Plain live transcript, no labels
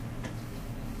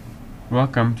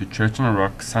Welcome to Church on a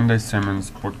Rock Sunday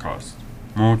Sermons podcast.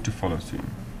 More to follow soon.